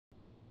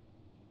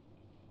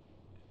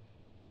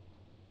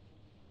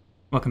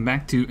Welcome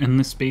back to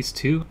Endless Space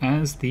 2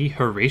 as the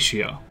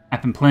Horatio.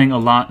 I've been playing a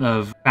lot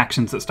of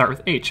factions that start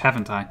with H,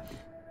 haven't I?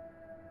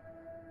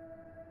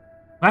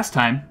 Last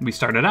time, we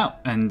started out,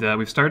 and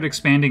we've started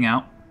expanding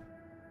out.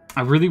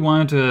 I really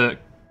wanted to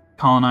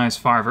colonize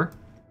Farver,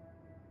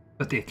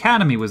 but the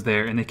Academy was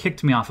there, and they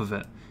kicked me off of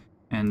it.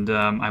 And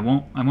I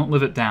won't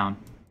live it down.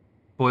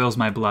 Boils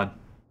my blood.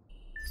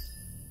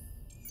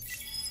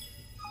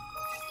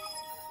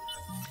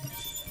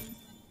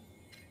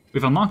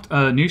 We've unlocked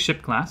a new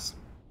ship class.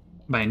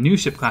 By a new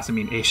ship class, I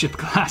mean a ship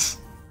class.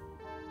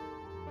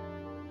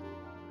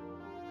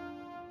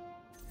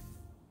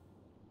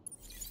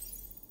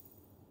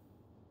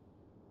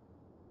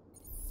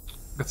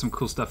 Got some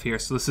cool stuff here.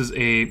 So this is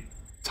a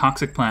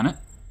toxic planet.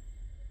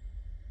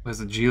 It has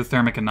a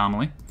geothermic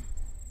anomaly.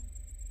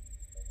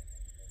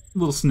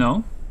 Little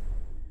snow.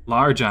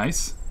 Large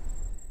ice.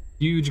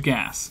 Huge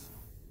gas.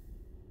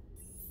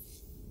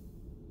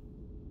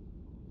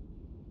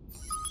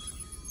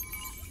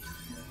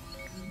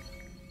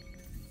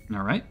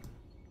 All right.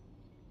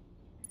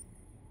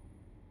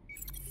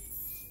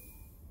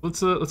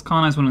 Let's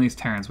colonize one of these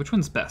Terrans. Which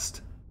one's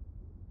best?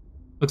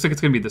 Looks like it's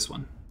gonna be this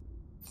one.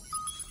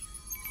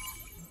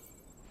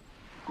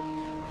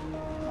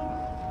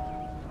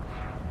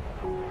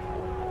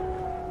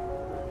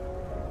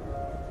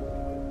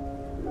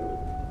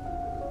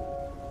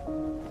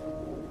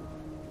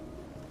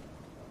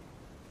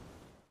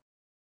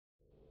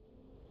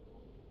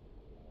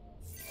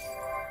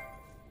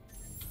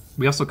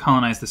 We also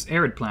colonized this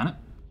arid planet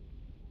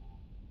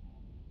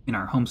in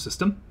our home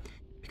system,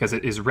 because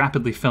it is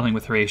rapidly filling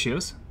with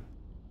Horatios.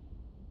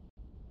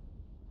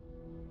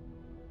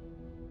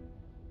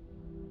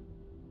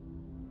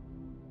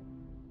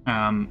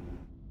 I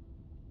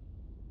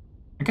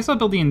guess I'll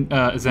build the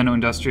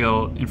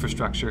Xeno-industrial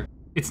infrastructure.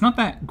 It's not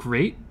that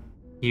great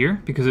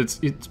here, because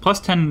it's plus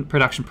 10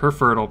 production per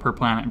fertile, per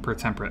planet, and per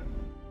temperate.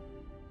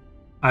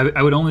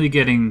 I would only be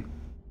getting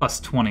plus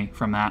 20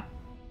 from that.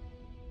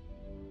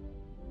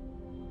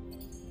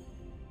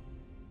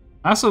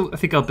 I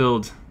think I'll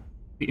build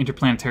the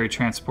interplanetary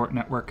transport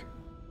network.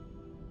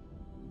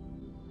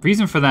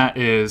 Reason for that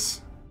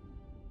is,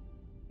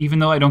 even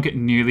though I don't get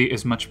nearly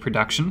as much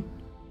production,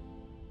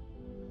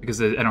 because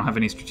I don't have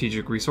any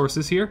strategic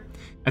resources here,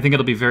 I think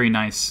it'll be very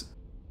nice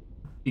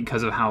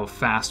because of how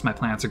fast my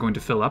planets are going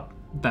to fill up,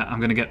 that I'm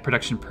going to get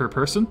production per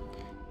person.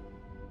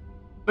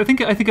 But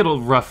I think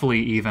it'll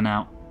roughly even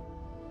out.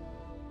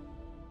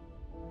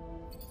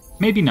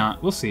 Maybe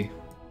not, we'll see.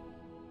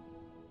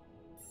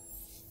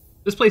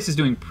 This place is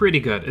doing pretty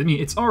good. I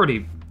mean, it's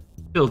already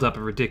filled up a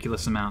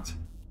ridiculous amount.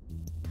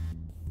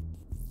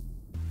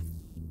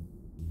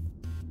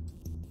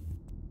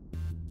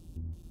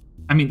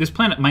 I mean, this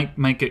planet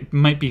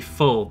might be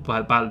full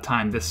by the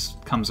time this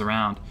comes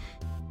around.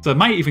 So I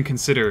might even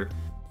consider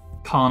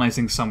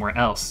colonizing somewhere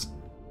else.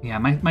 Yeah,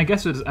 my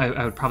guess is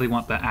I would probably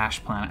want the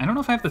Ash planet. I don't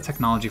know if I have the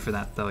technology for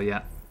that, though,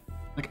 yet.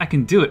 Like, I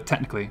can do it,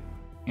 technically.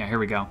 Yeah, here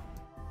we go.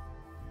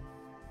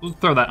 We'll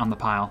throw that on the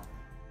pile.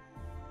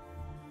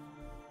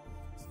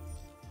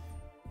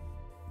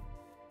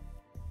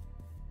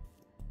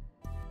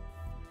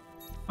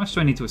 How much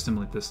do I need to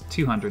assimilate this?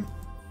 200.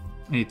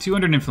 I need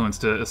 200 influence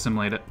to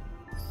assimilate it.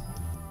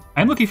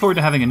 I'm looking forward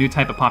to having a new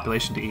type of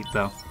population to eat,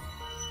 though.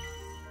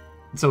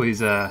 It's always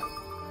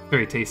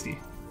very tasty.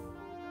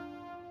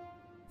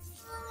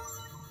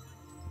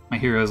 My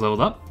hero is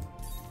leveled up.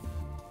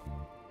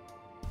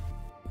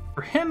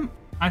 For him,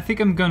 I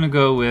think I'm going to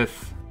go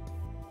with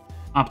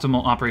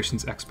Optimal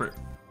Operations Expert.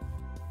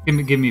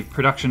 Give me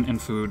production and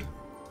food.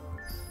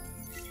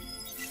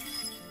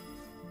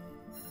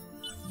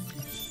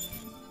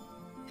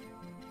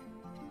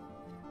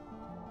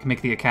 Can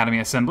make the Academy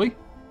Assembly.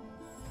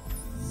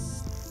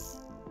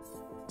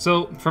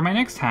 So, for my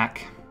next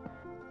hack,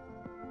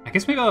 I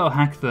guess maybe I'll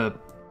hack the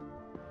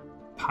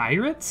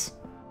pirates?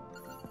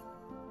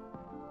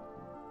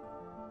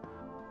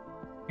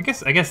 I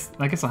guess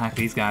I'll hack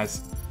these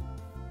guys.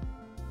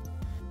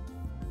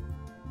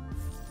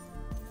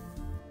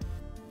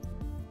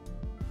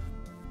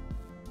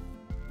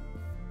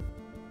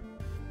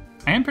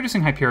 I am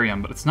producing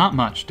Hyperium, but it's not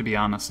much, to be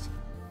honest.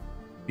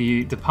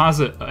 The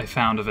deposit I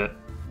found of it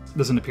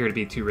doesn't appear to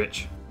be too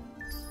rich.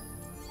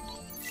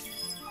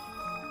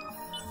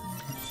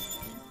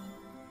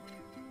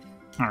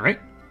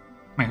 Alright.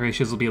 My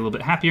Horatios will be a little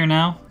bit happier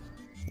now.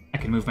 I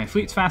can move my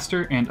fleets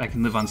faster, and I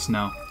can live on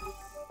snow.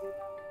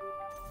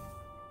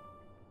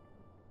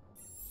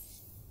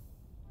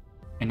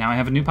 And now I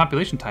have a new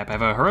population type. I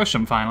have a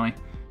Horatium, finally.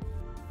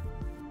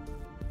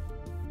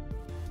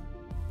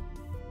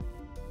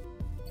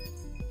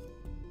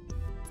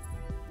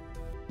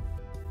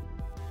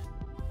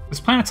 This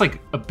planet's like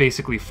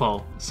basically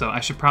full, so I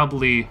should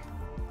probably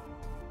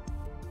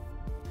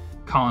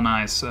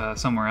colonize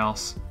somewhere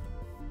else.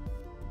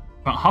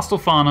 I want hostile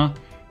fauna,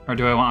 or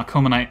do I want a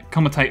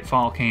comatite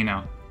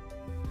volcano?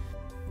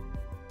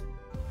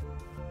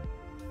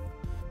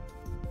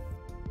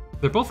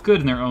 They're both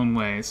good in their own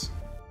ways.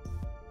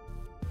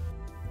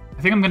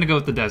 I think I'm gonna go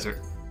with the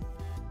desert.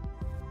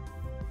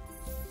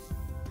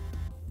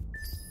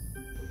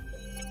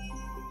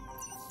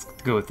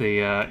 Go with the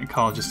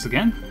ecologists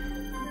again.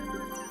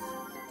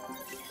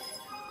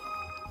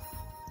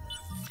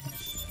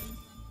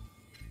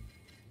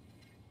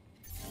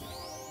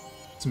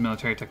 Some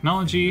military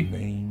technology. In the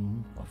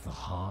name of the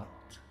heart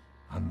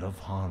and of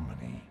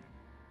harmony,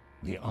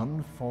 the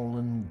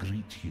unfallen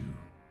greet you.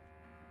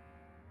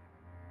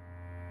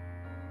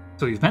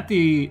 So we've met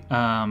the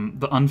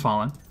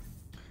Unfallen.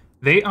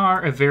 They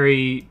are a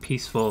very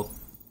peaceful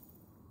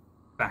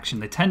faction.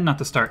 They tend not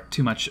to start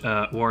too much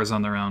wars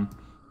on their own.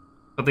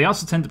 But they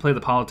also tend to play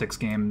the politics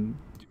game,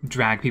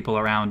 drag people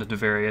around into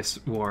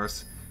various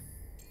wars.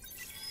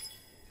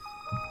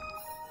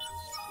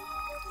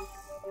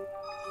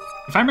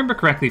 If I remember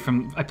correctly,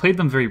 I played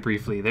them very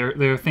briefly.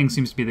 Their thing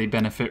seems to be they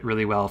benefit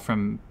really well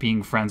from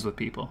being friends with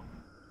people.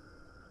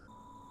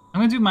 I'm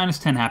going to do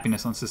 -10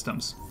 happiness on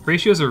systems.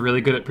 Horatios are really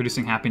good at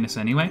producing happiness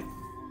anyway.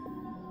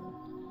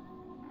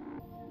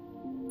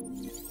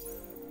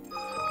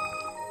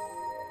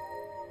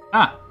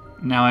 Ah!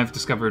 Now I've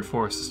discovered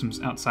 4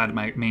 systems outside of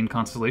my main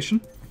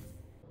constellation.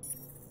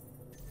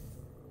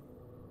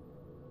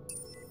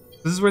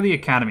 This is where the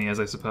academy is,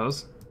 I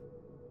suppose.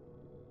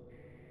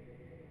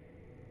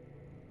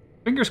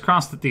 Fingers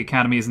crossed that the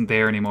academy isn't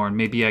there anymore, and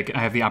maybe I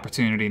have the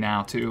opportunity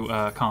now to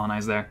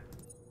colonize there.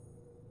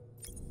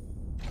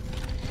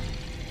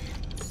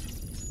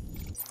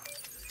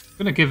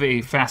 I'm going to give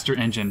a faster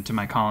engine to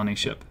my colony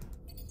ship.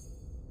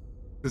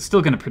 It's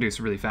still going to produce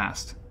really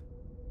fast.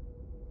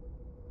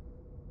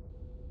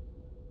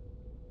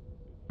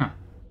 Huh.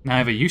 Now I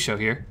have a U-show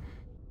here.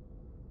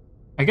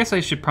 I guess I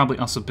should probably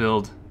also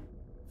build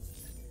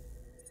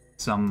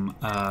some,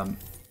 an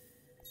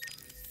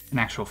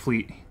actual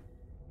fleet.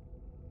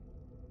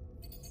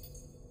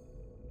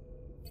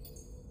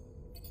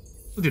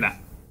 We'll do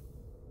that.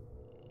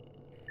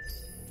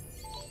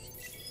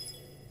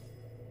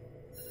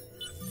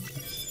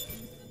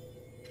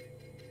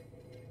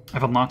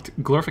 I've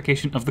unlocked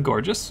Glorification of the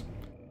Gorgeous.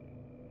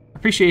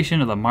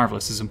 Appreciation of the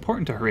Marvelous is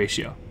important to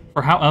Horatio,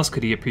 for how else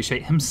could he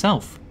appreciate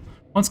himself?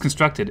 Once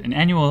constructed, an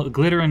annual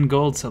glitter and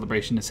gold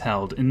celebration is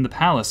held in the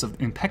Palace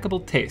of Impeccable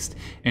Taste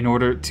in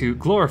order to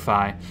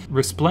glorify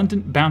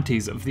resplendent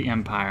bounties of the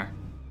Empire.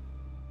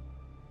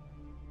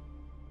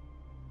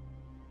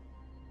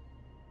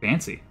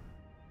 Fancy.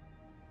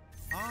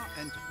 Our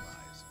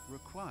enterprise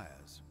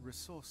requires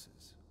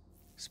resources.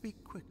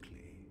 Speak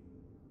quickly.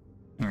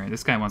 Alright,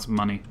 this guy wants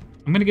money.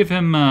 I'm gonna give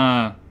him,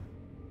 I'll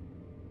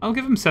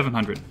give him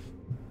 700.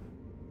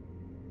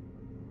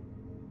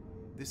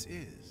 This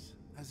is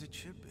as it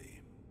should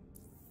be.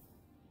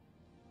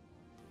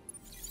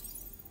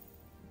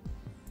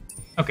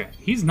 Okay,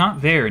 he's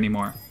not there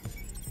anymore.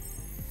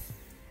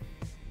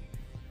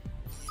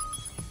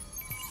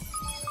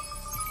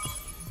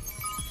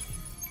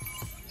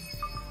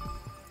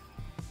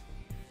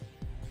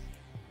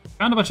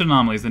 Found a bunch of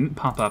anomalies that didn't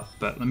pop up,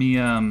 but let me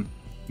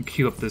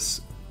queue up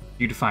this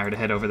beautifier to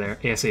head over there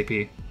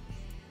ASAP.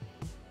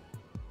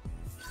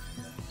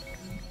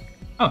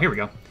 Oh, here we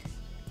go.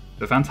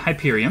 So I found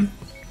Hyperion.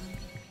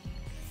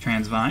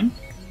 Transvine.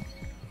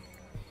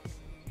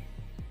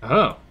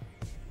 Oh.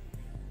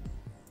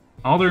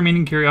 All the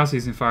remaining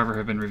curiosities in Farver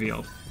have been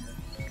revealed.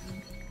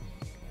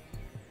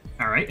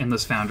 Alright,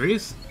 Endless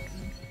Foundries.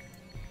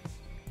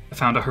 I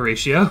found a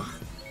Horatio.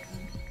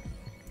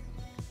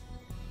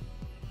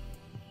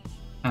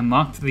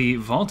 Unlocked the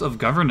Vault of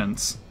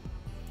Governance.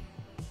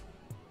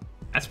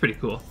 That's pretty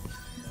cool.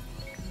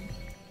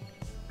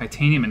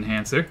 Titanium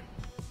Enhancer.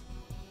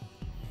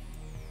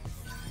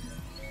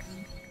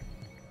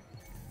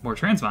 More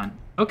Transvine.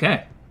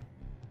 Okay.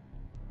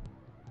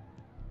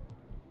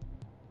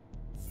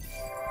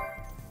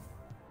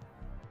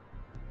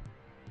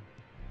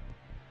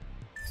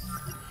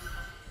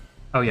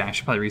 Oh yeah, I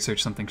should probably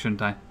research something,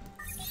 shouldn't I?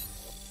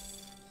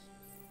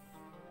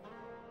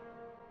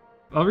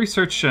 I'll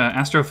research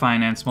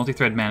astrofinance,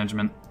 multi-thread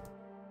management,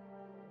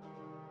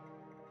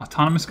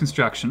 autonomous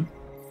construction,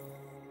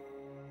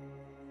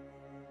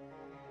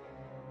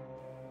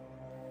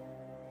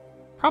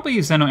 probably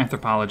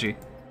xenoanthropology,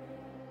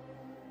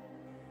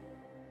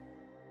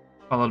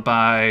 followed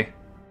by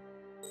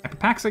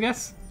hyperpacks, I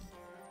guess.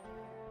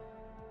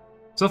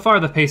 So far,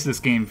 the pace of this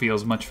game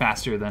feels much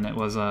faster than it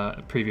was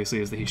previously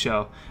as the He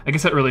Show. I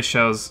guess that really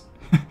shows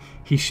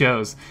he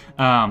shows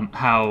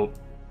how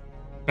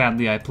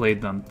badly I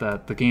played them,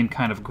 that the game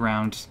kind of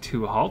ground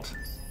to a halt.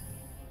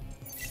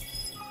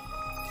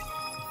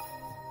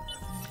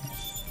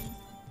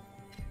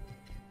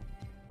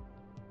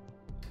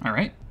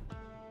 Alright,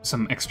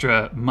 some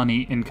extra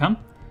money income.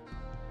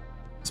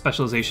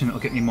 Specialization will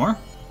get me more.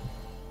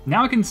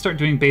 Now I can start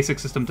doing basic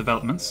system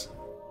developments,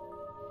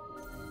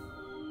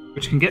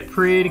 which can get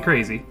pretty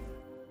crazy.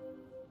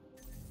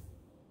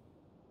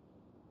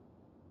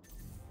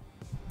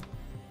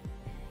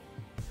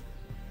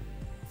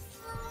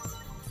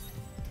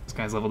 This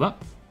guy's leveled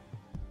up.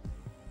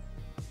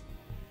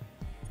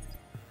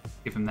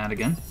 Give him that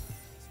again.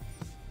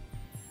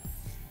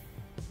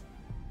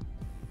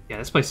 Yeah,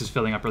 this place is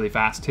filling up really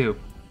fast, too.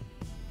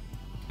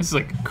 This is,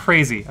 like,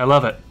 crazy. I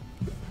love it.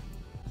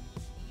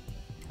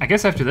 I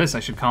guess after this,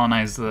 I should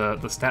colonize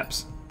the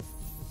steppes.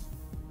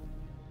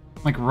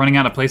 I'm like running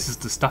out of places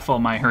to stuff all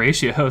my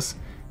Horatios.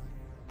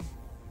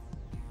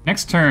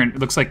 Next turn, it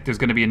looks like there's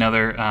going to be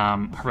another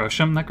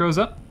Horatium that grows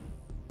up,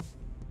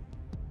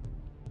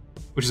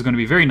 which is going to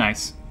be very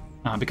nice,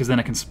 because then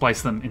I can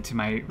splice them into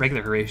my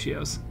regular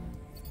Horatios.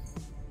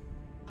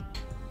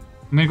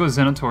 I'm going to go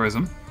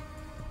Xenotourism,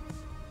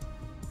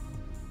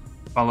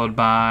 followed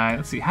by,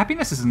 let's see,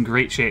 Happiness is in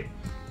great shape.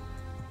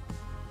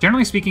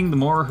 Generally speaking, the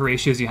more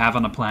Horatios you have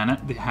on a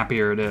planet, the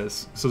happier it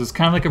is. So there's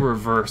kind of like a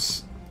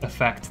reverse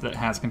effect that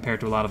has compared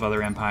to a lot of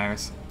other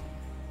empires.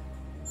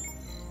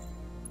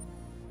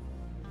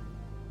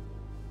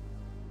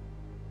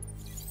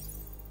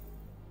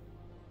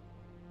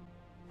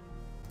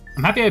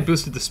 I'm happy I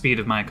boosted the speed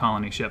of my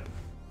colony ship.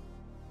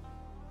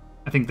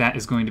 I think that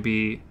is going to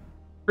be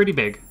pretty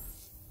big.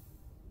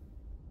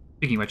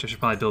 Speaking of which, I should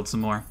probably build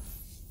some more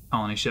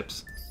colony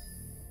ships.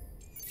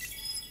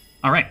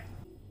 Alright.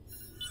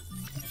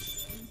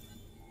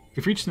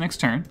 We've reached the next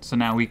turn, so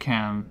now we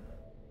can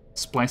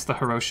splice the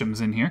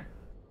Horatiums in here,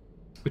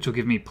 which will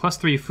give me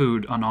 +3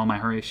 food on all my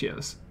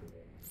Horatios.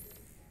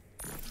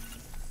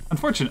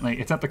 Unfortunately,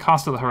 it's at the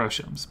cost of the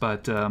Horatiums,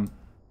 but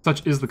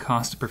such is the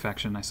cost of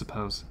perfection, I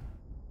suppose.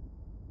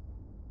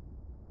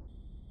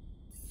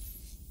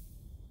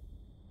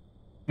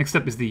 Next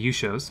up is the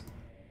Ushos.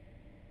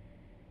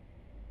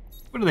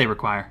 What do they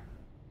require?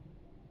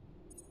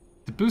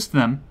 To boost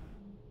them,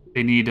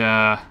 they need,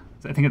 I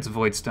think it's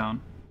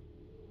Voidstone.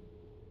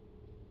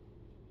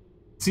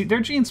 See,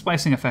 their gene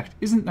splicing effect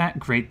isn't that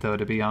great, though,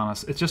 to be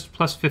honest. It's just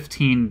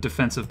 +15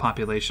 defensive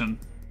population.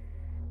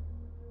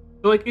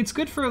 So, like, it's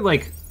good for,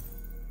 like,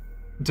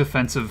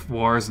 defensive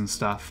wars and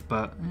stuff,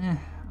 but I'm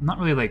not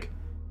really, like,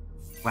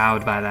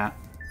 wowed by that.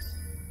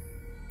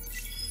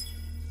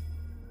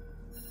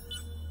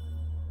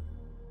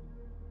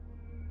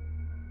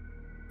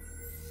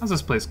 How's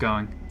this place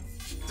going?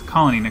 It's a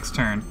colony next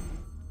turn.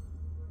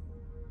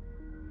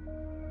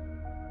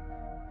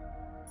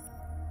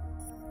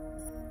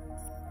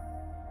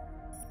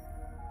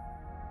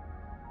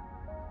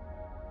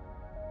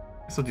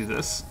 Guess I'll do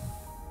this.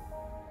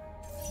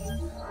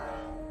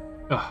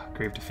 Ugh,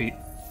 grave defeat.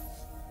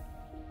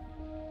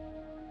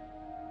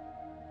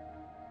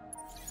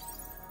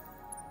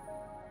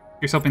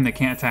 Here's hoping they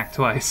can't attack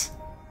twice.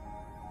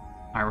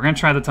 Alright, we're gonna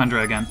try the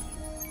Tundra again.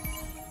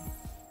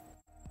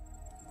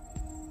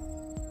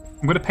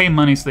 I'm gonna pay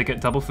money so they get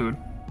double food.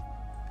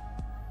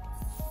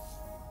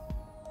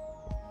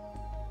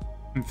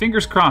 And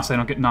fingers crossed I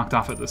don't get knocked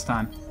off it this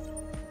time.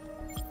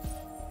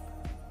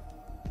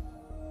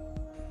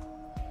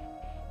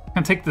 I'm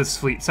gonna take this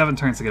fleet 7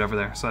 turns to get over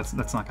there, so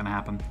that's not gonna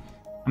happen.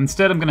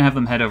 Instead, I'm gonna have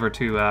them head over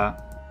to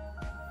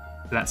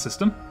that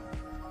system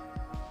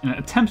in an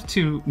attempt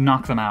to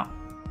knock them out.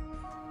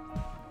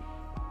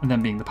 And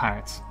them being the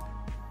pirates.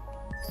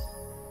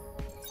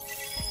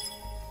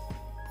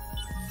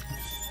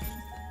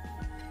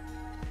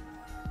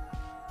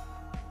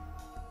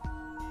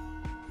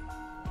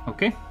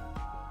 Okay.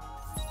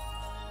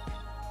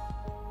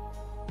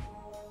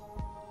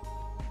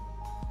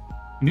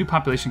 New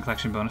population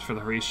collection bonus for the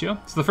Horatio.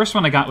 So the first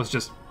one I got was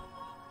just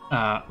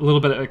a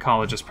little bit of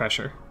ecologist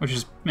pressure, which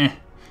is meh.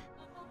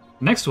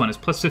 The next one is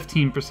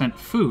 +15%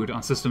 food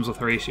on systems with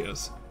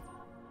Horatios.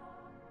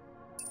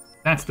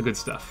 That's the good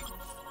stuff.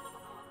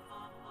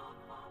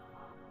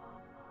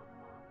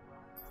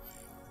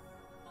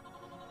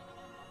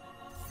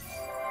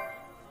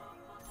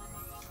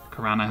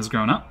 Karana has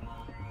grown up.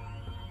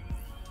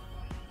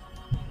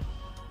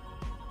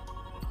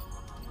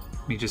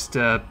 Let me just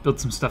build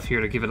some stuff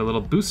here to give it a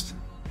little boost.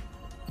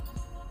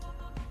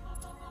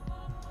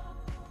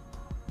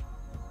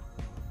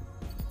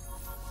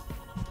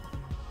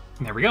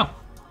 There we go.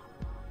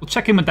 We'll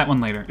check in with that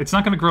one later. It's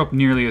not going to grow up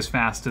nearly as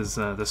fast as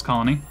this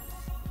colony.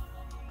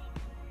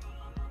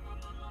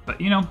 But,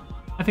 you know,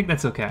 I think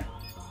that's okay.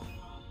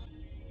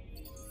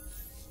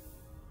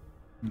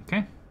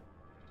 Okay.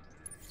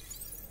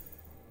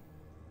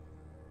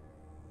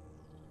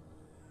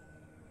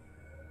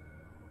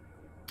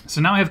 So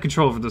now I have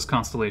control over this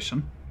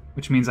constellation,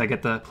 which means I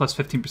get the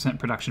 +15%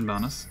 production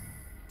bonus.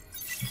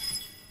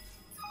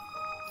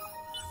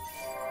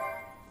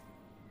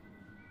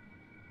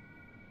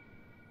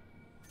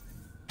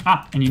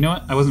 Ah, and you know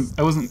what? I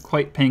wasn't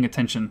quite paying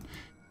attention.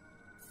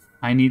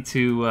 I need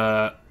to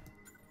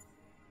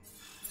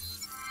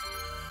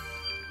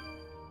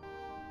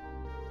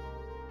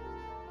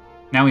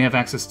now we have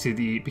access to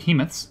the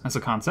behemoths as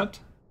a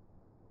concept.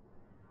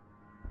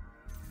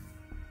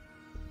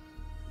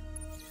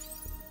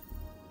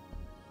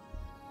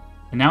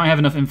 And now I have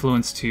enough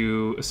influence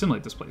to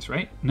assimilate this place,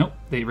 right? Nope,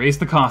 they raised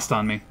the cost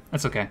on me.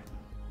 That's okay.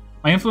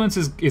 My influence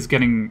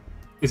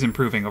is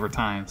improving over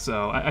time,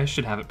 so I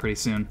should have it pretty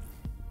soon.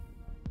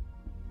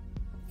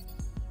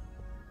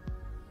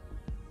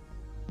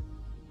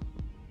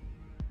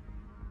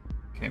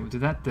 Okay, we'll do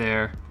that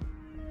there.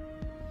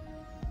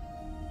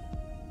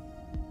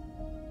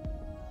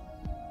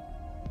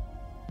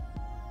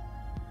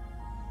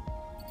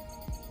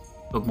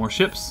 Build more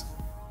ships.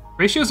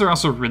 Ratios are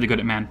also really good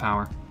at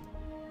manpower.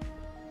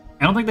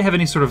 I don't think they have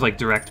any sort of like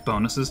direct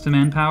bonuses to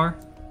manpower,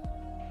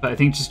 but I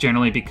think just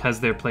generally because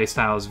their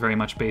playstyle is very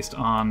much based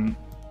on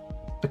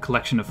the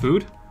collection of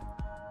food,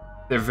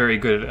 they're very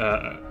good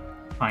at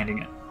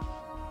finding it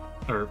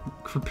or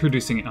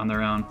producing it on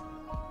their own.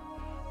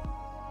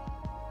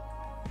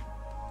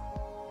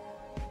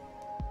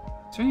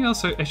 Is there anything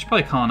else? I should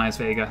probably colonize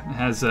Vega. It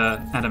has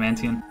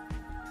adamantium.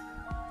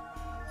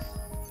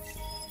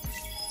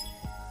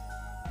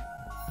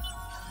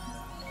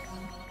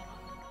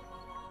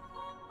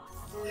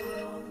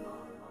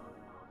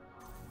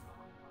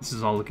 This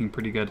is all looking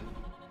pretty good.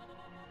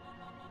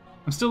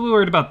 I'm still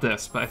worried about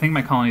this, but I think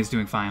my colony is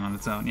doing fine on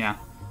its own, yeah.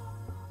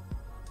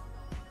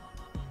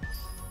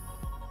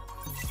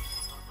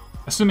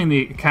 Assuming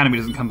the Academy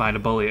doesn't come by to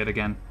bully it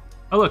again.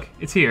 Oh look,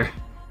 it's here.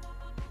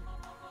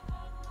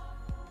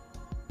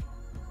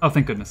 Oh,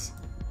 thank goodness.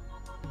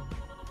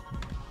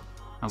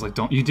 I was like,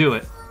 don't you do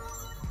it.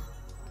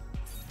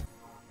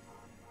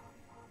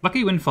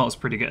 Lucky Windfall is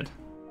pretty good.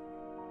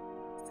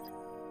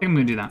 I think I'm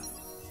gonna do that.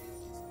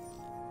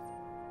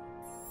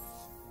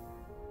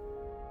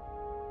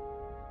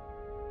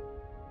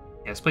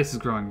 Yeah, this place is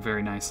growing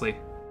very nicely.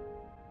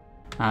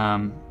 I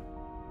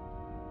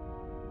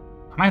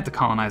might have to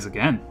colonize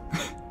again.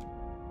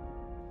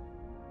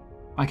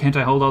 Why can't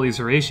I hold all these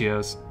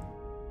Horatios?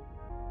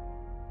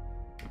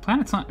 The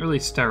planet's not really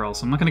sterile,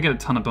 so I'm not going to get a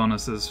ton of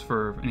bonuses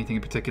for anything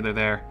in particular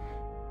there.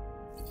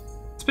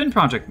 Spin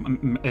Project,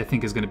 I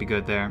think, is going to be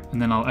good there.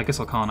 And then I guess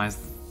I'll colonize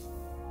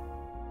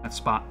that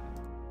spot.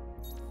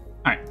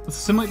 Alright, let's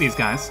assimilate these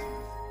guys.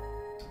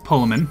 Pull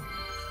them in.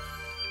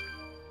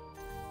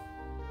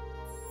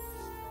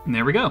 And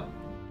there we go.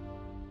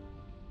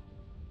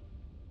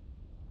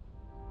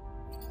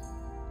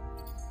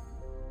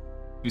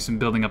 Do some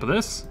building up of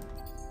this.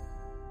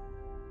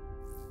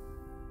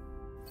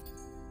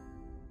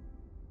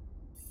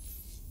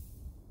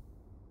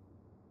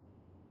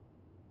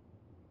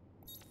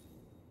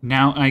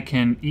 Now I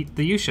can eat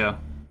the Yusho.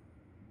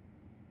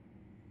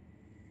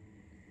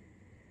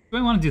 Do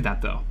I want to do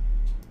that though?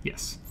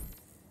 Yes.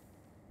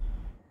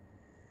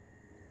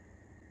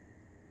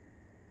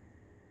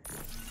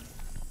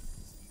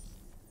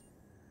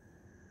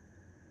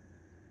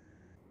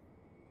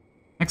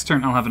 Next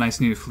turn I'll have a nice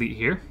new fleet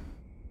here.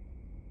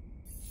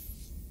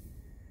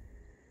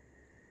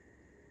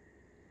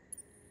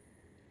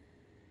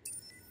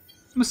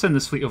 I'm gonna send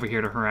this fleet over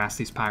here to harass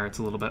these pirates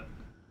a little bit.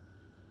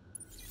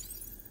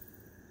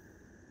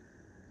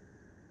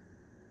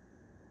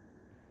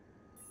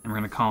 And we're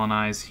gonna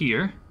colonize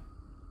here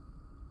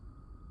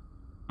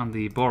on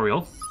the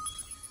Boreal.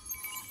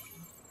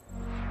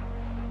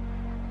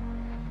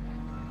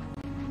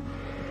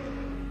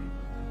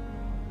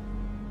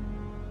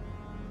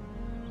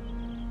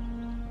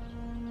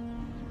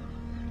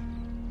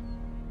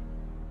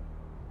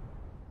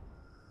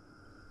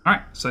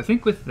 Alright, so I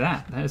think with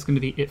that is going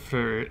to be it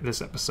for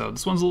this episode.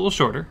 This one's a little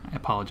shorter, I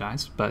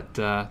apologize, but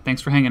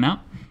thanks for hanging out,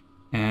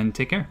 and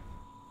take care.